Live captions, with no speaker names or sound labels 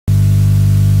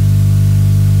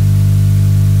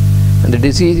And the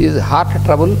disease is heart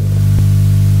trouble,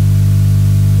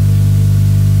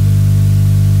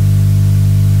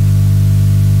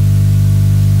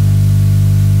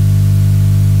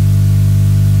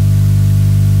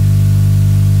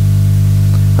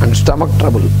 and stomach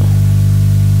trouble.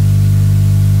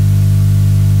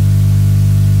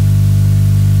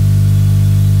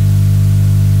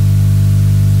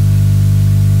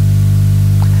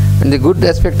 And the good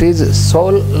aspect is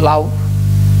soul love,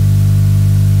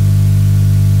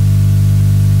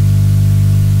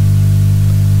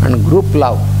 and group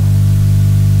love.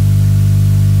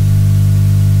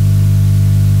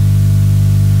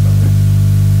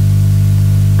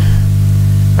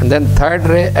 And then third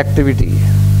ray activity.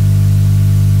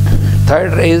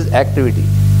 Third ray is activity.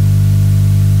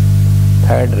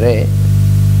 Third ray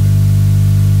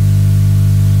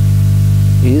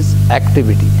is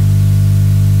activity.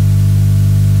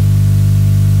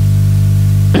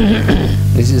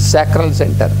 This is sacral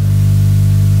center.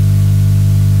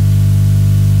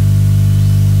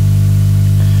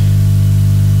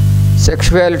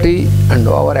 Sexuality and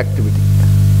overactivity.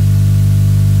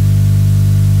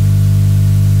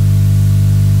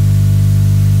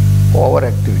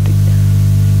 Overactivity.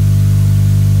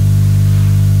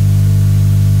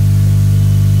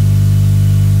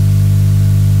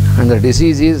 And the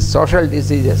disease is social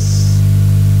diseases.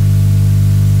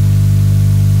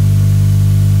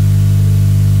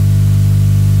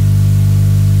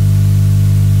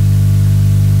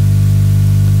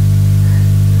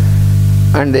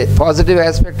 And the positive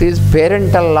aspect is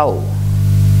parental love.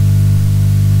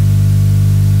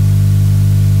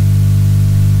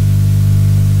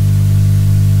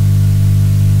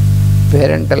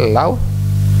 Parental love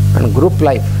and group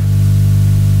life.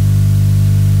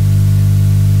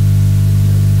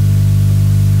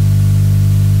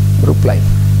 Group life.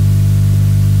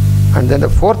 And then the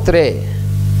fourth ray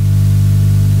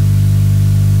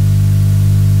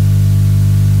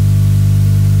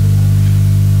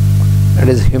that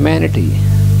is humanity.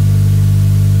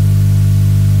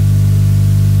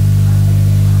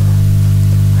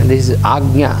 And this is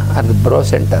Agnya at the brow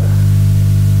center.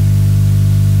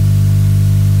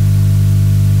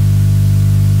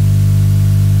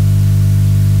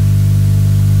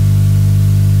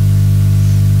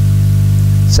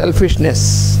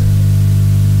 Selfishness.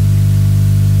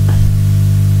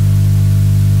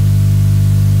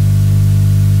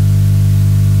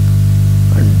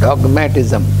 And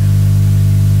dogmatism.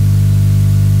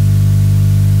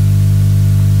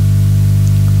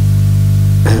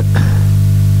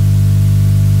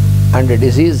 And the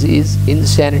disease is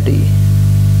insanity.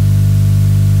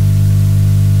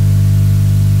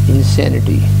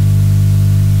 Insanity.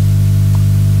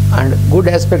 And good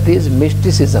aspect is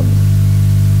mysticism.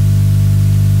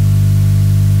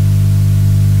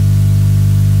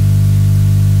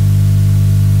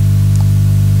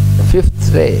 The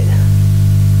fifth ray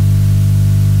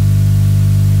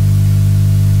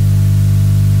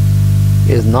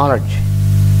is knowledge.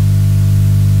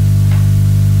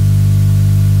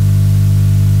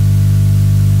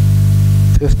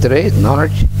 Fifth ray,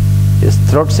 knowledge, is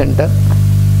throat center.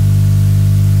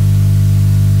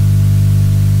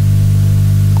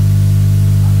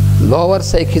 Lower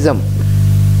psychism.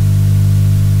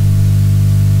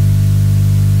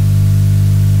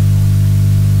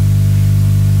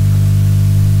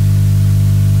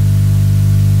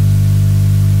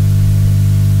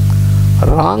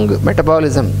 Wrong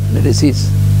metabolism, the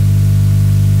disease.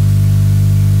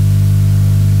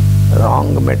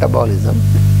 Wrong metabolism.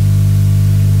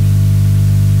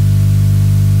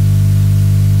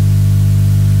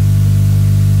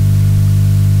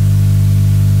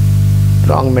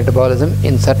 Wrong metabolism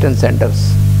in certain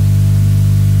centers.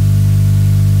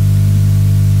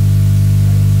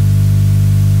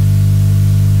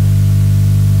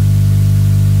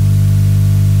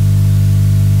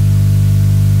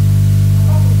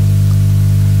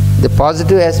 The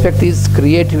positive aspect is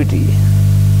creativity.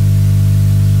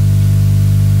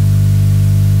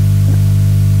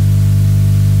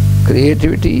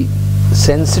 Creativity,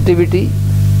 sensitivity,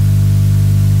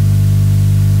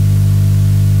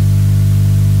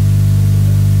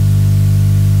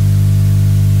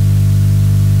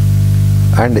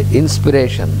 and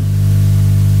inspiration.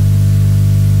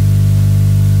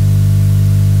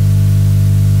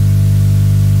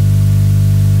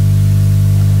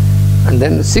 And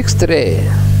then sixth ray,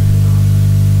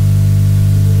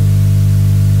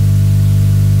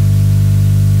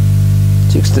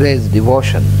 sixth ray is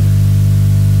devotion.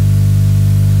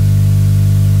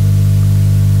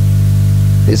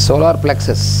 The solar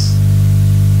plexus.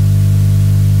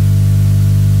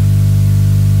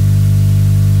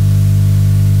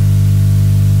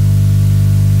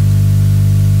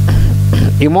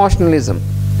 Emotionalism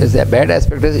is a bad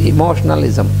aspect, is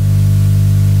emotionalism.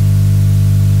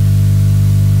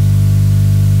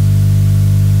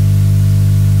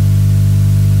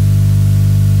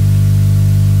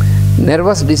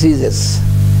 Nervous diseases.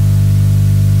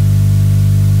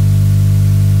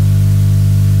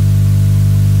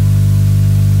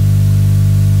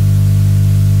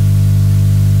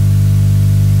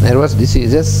 Nervous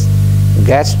diseases,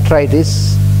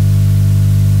 gastritis,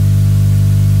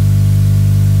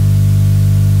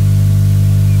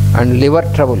 and liver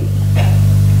trouble.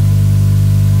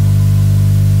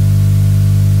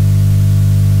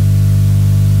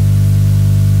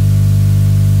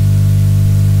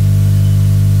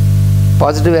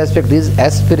 Positive aspect is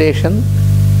aspiration,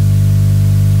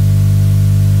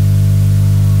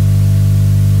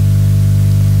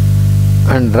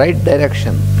 and right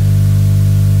direction.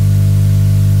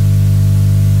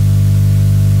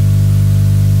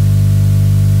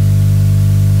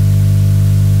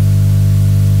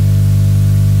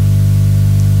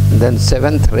 Then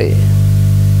seventh ray.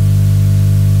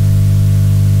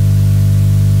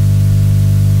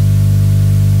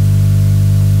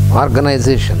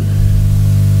 Organization.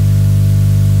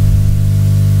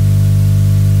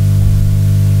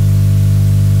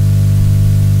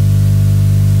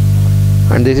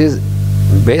 And this is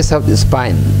base of the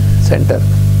spine, center.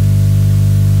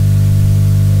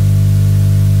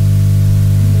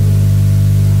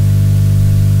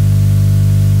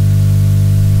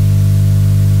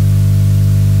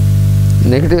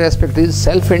 Negative aspect is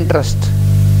self-interest.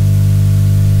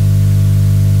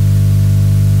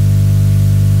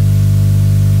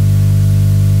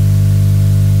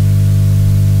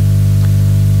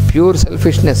 Pure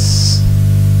selfishness.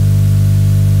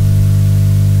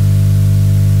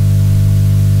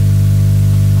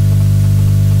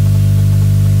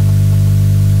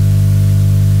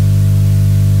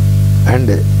 And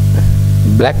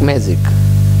black magic.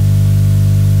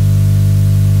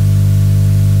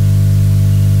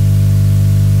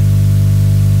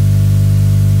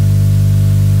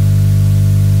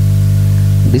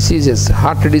 Diseases,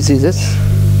 heart diseases,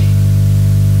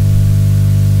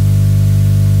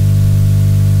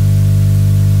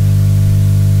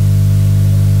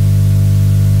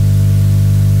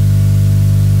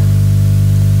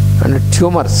 and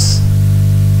tumors.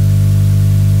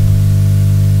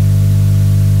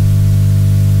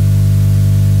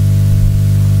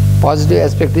 Positive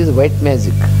aspect is white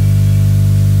magic.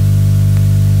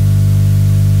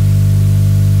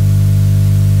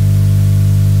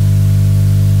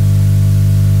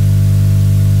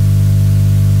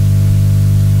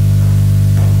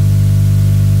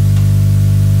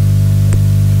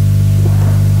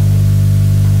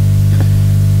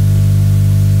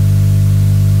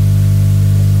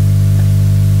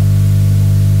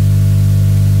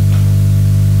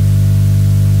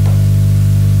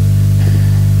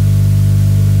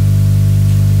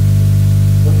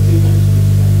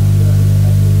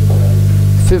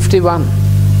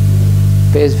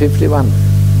 Page 51,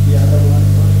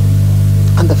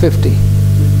 and the 50.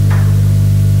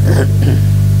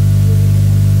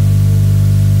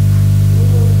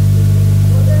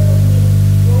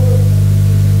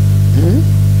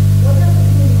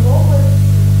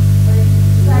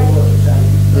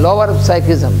 Lower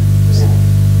psychism.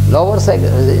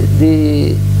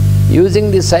 The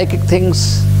using the psychic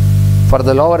things for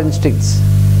the lower instincts,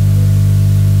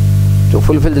 to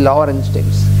fulfill the lower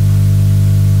instincts.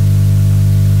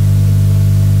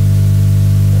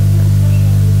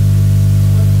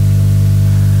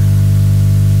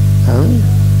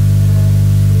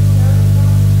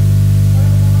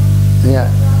 Yeah.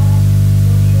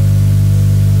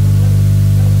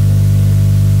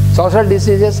 Social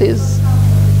diseases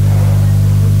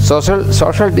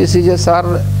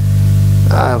are,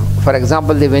 for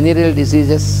example, the venereal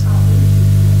diseases.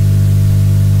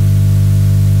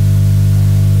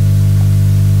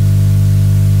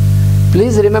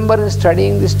 Please remember in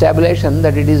studying this tabulation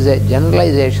that it is a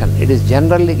generalization. It is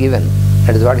generally given.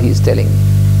 That is what he is telling.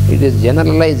 It is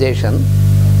generalization,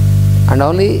 and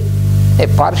only a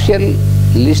partial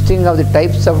listing of the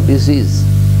types of disease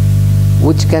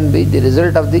which can be the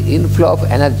result of the inflow of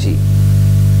energy.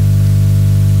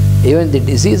 Even the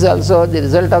disease also the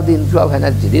result of the inflow of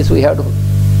energy. This we have to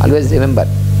always remember.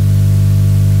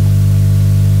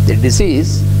 The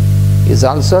disease is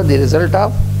also the result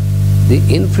of the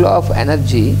inflow of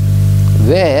energy,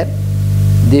 where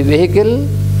the vehicle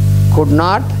could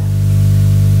not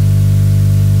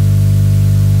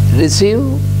receive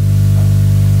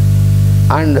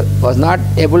and was not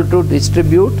able to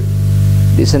distribute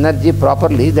this energy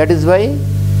properly. That is why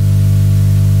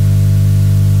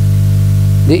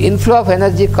The inflow of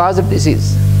energy causes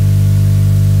disease.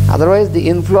 Otherwise, the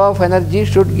inflow of energy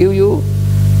should give you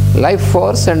life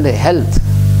force and health.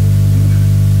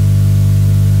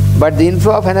 But the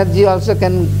inflow of energy also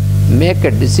can make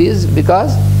a disease,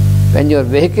 because when your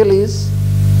vehicle is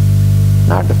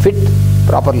not fit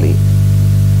properly,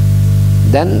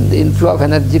 then the inflow of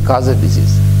energy causes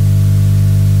disease.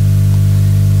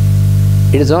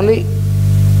 It is only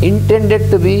intended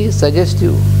to be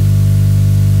suggestive.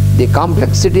 The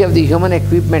complexity of the human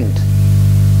equipment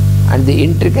and the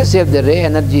intricacy of the ray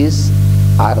energies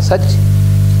are such,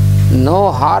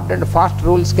 no hard and fast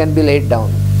rules can be laid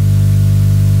down.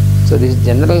 So this is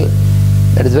general,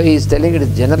 that is why he is telling it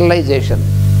is generalization.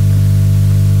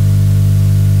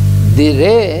 The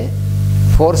ray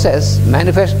forces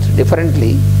manifest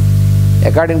differently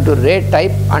according to ray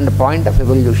type and point of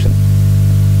evolution.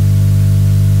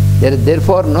 There is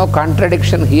therefore no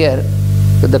contradiction here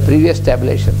to the previous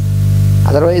tabulation.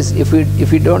 Otherwise, if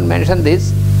you don't mention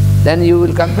this, then you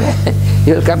will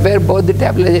compare both the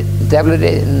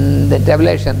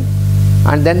tabulation,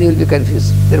 and then you will be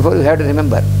confused. Therefore, you have to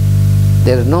remember,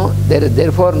 there is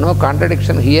therefore no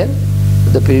contradiction here to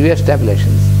the previous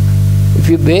tabulations. If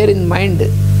you bear in mind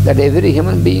that every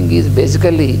human being is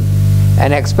basically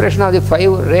an expression of the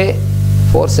 5 ray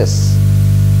forces.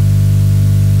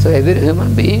 So every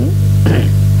human being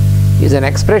is an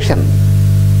expression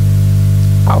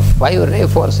of 5 ray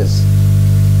forces.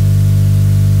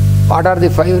 What are the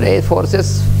 5 ray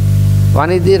forces?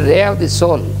 One is the ray of the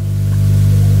soul.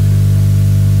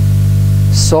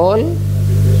 Soul,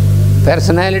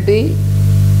 personality,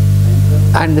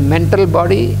 and the mental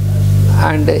body,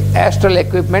 and astral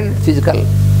equipment, physical.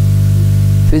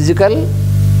 Physical,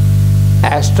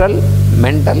 astral,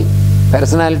 mental,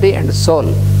 personality, and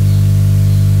soul.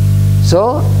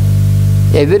 So,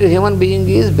 every human being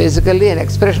is basically an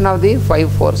expression of the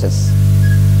 5 forces.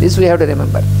 This we have to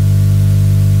remember.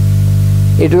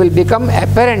 It will become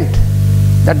apparent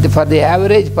that for the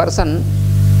average person,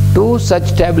 2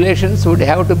 such tabulations would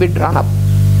have to be drawn up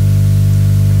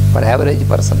for average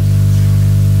person.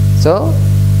 So,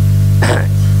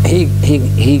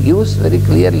 he gives very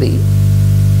clearly,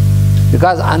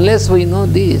 because unless we know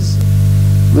this,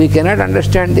 we cannot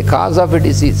understand the cause of a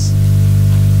disease,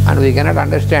 and we cannot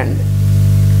understand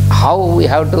how we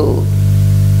have to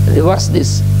reverse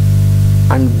this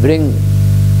and bring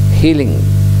healing.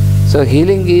 So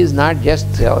healing is not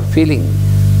just our feeling.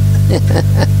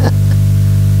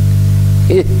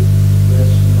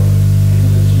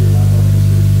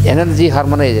 Energy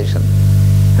harmonization.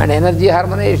 And energy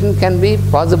harmonization can be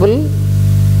possible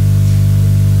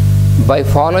by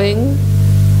following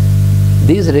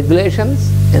these regulations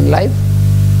in life,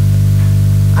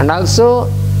 and also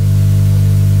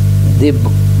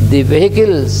the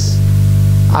vehicles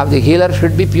of the healer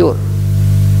should be pure.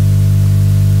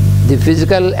 The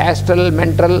physical, astral,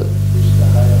 mental,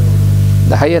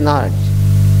 the higher knowledge.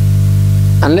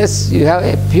 Unless you have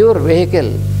a pure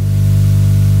vehicle,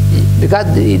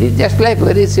 because it is just like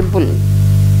very simple.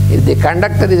 If the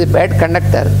conductor is a bad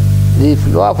conductor, the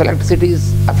flow of electricity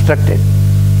is obstructed.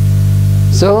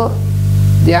 So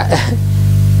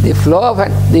the flow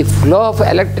of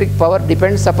electric power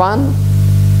depends upon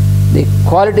the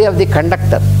quality of the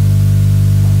conductor.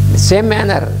 In the same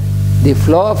manner, the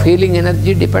flow of healing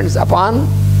energy depends upon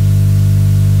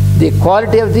the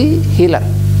quality of the healer.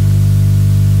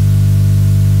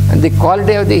 And the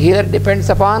quality of the healer depends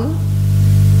upon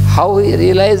how he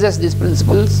realizes these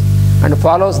principles and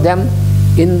follows them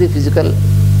in the physical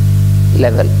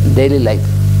level, daily life.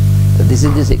 So this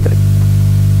is the secret.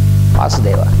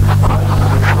 Vasudeva.